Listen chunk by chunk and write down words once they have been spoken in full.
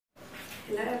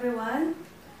Hello everyone,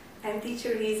 I'm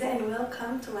Teacher Riza and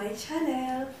welcome to my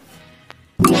channel.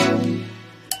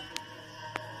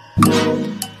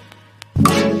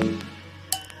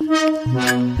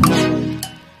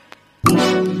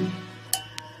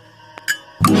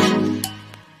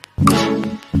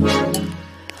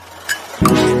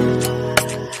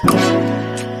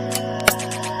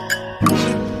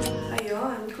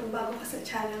 Ayun, kung bago ka sa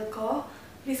channel ko,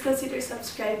 please consider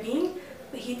subscribing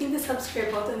by hitting the subscribe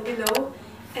button below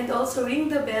and also ring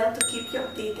the bell to keep you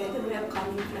updated on my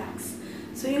upcoming vlogs.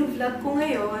 So yung vlog ko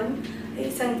ngayon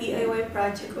ay isang DIY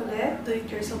project ulit,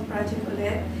 do-it-yourself project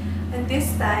ulit. And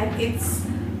this time, it's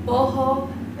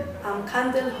Boho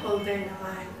Candle Holder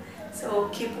naman. So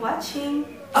keep watching!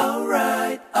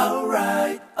 Alright,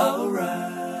 alright, alright.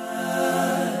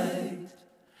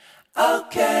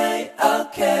 Okay,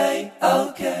 okay,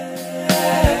 okay.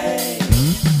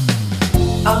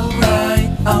 Alright,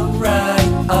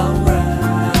 alright, alright.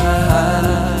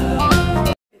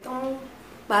 Itong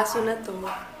baso na to,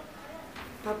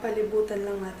 papalibutan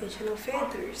lang natin siya ng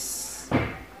feathers.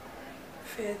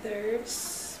 Feathers.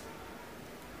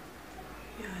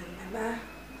 Yan, diba?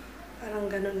 Parang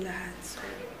ganun lahat. So,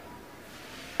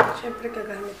 syempre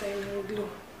gagamit tayo ng glue.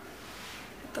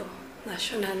 Ito,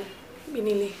 national.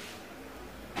 Binili.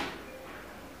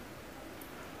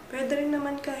 Pwede rin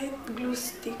naman kahit glue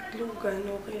stick, glue gun,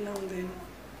 okay lang din.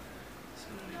 So,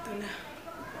 ito na.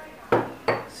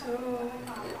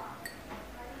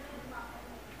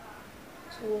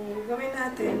 So, gawin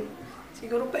natin.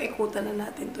 Siguro paikutan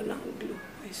na natin to ng glue.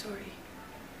 Ay, sorry.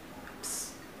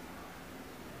 Oops.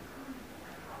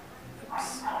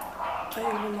 Oops. Ay,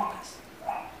 lumipas.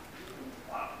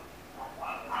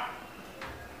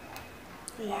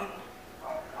 Ayan.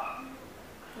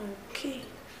 Okay.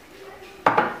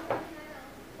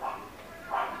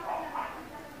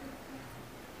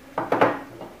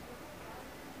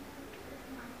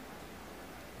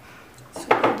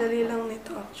 Super dali lang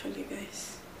nito actually,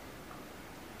 guys.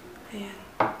 Ayan.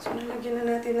 So, nalagyan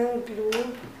na natin ng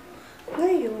glue.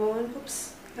 Ngayon,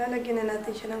 oops, lalagyan na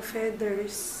natin siya ng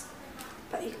feathers.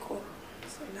 Paikot.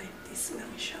 So, like this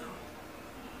lang siya.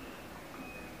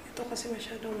 Ito kasi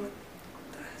masyadong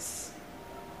mataas.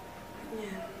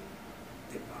 Ayan.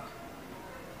 Diba?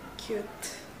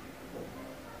 Cute.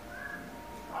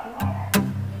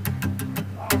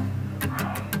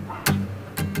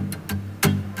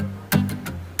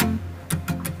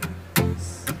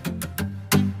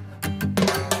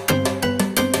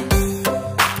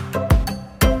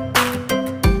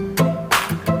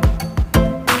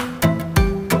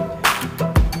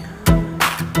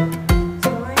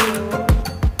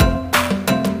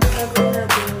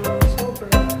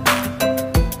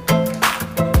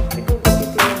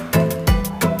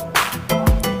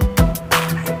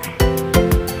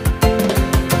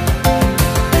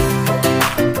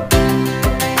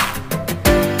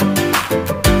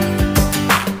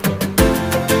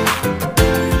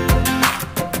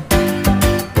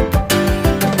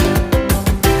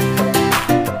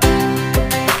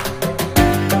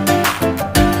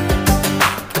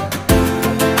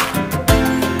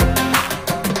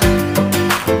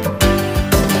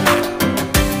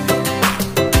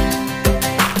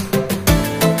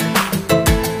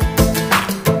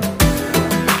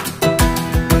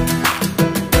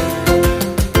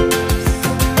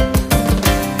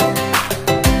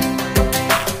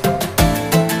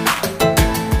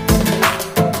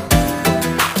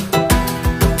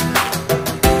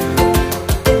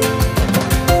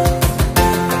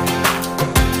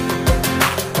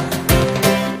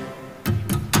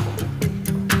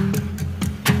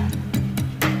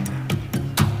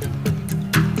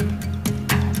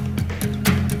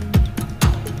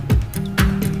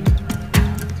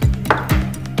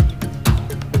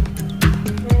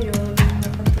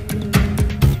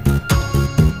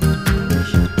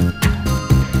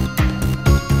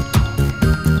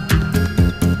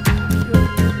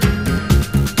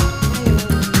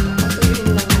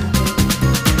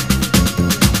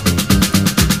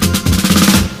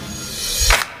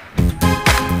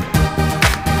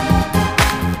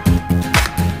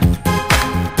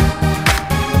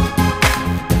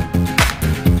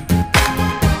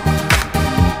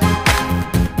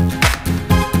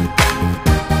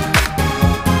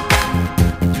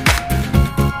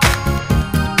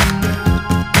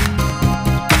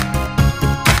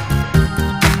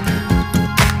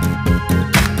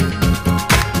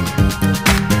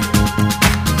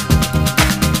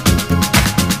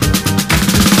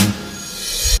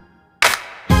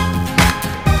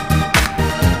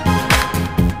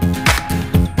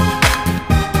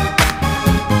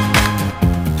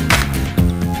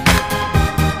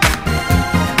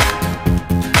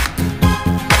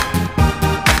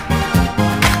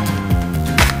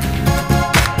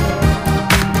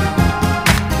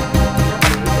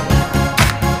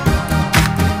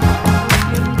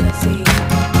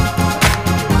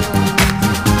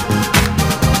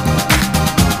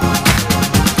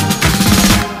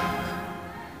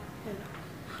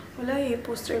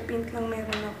 booster pink lang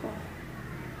meron ako.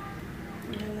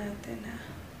 Tingnan natin ha.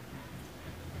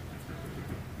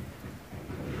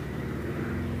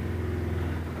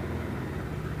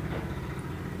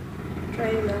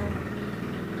 Try lang.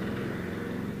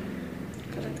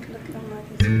 Kalat-kalat lang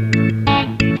natin siguro.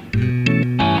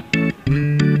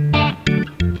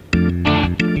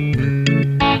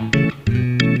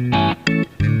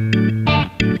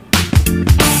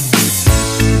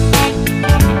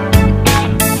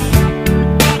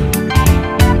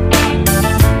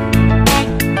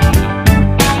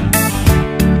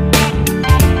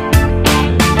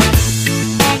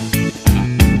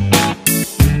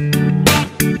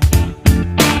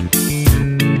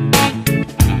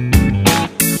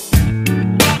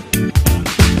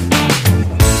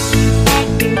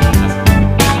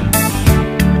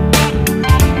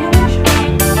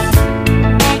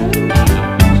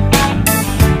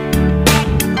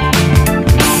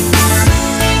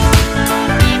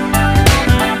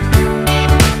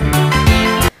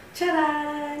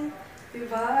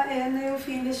 Diba? Ayan na yung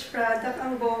finished product.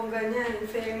 Ang bongga niya. In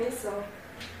fairness, oh.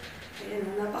 Ayan,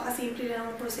 napaka-simple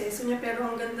lang ang proseso niya, pero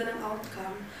ang ganda ng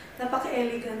outcome.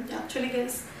 Napaka-elegant niya. Actually,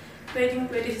 guys,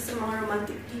 pwede siya sa mga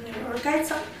romantic dinner. Or kahit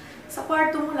sa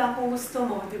kwarto mo lang kung gusto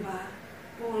mo, diba?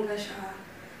 Bongga siya.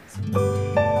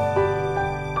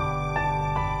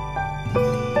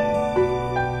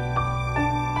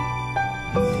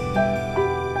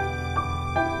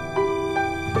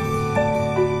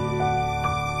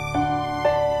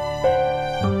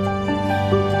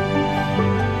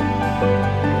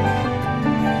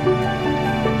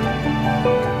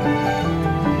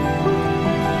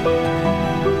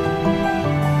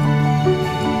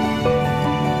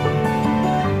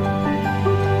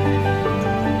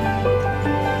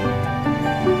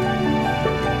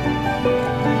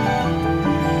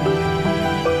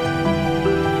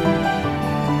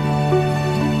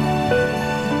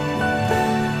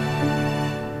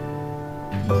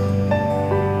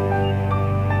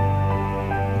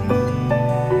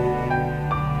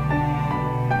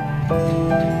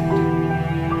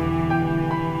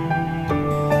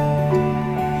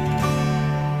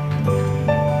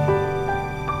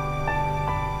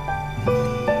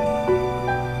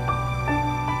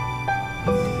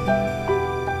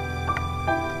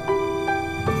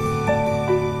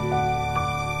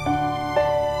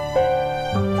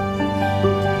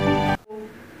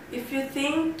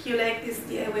 You like this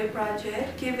DIY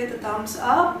project, give it a thumbs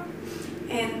up.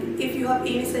 And if you have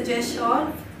any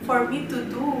suggestion for me to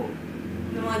do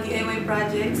ng mga DIY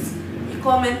projects,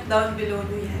 i-comment down below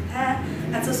nyo yan, ha?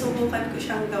 At susubukan ko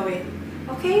siyang gawin.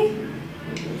 Okay?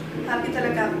 Happy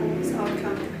talaga ako sa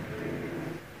outcome niya.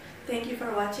 Thank you for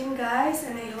watching, guys,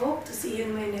 and I hope to see you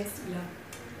in my next vlog.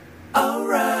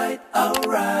 Alright,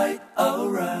 alright.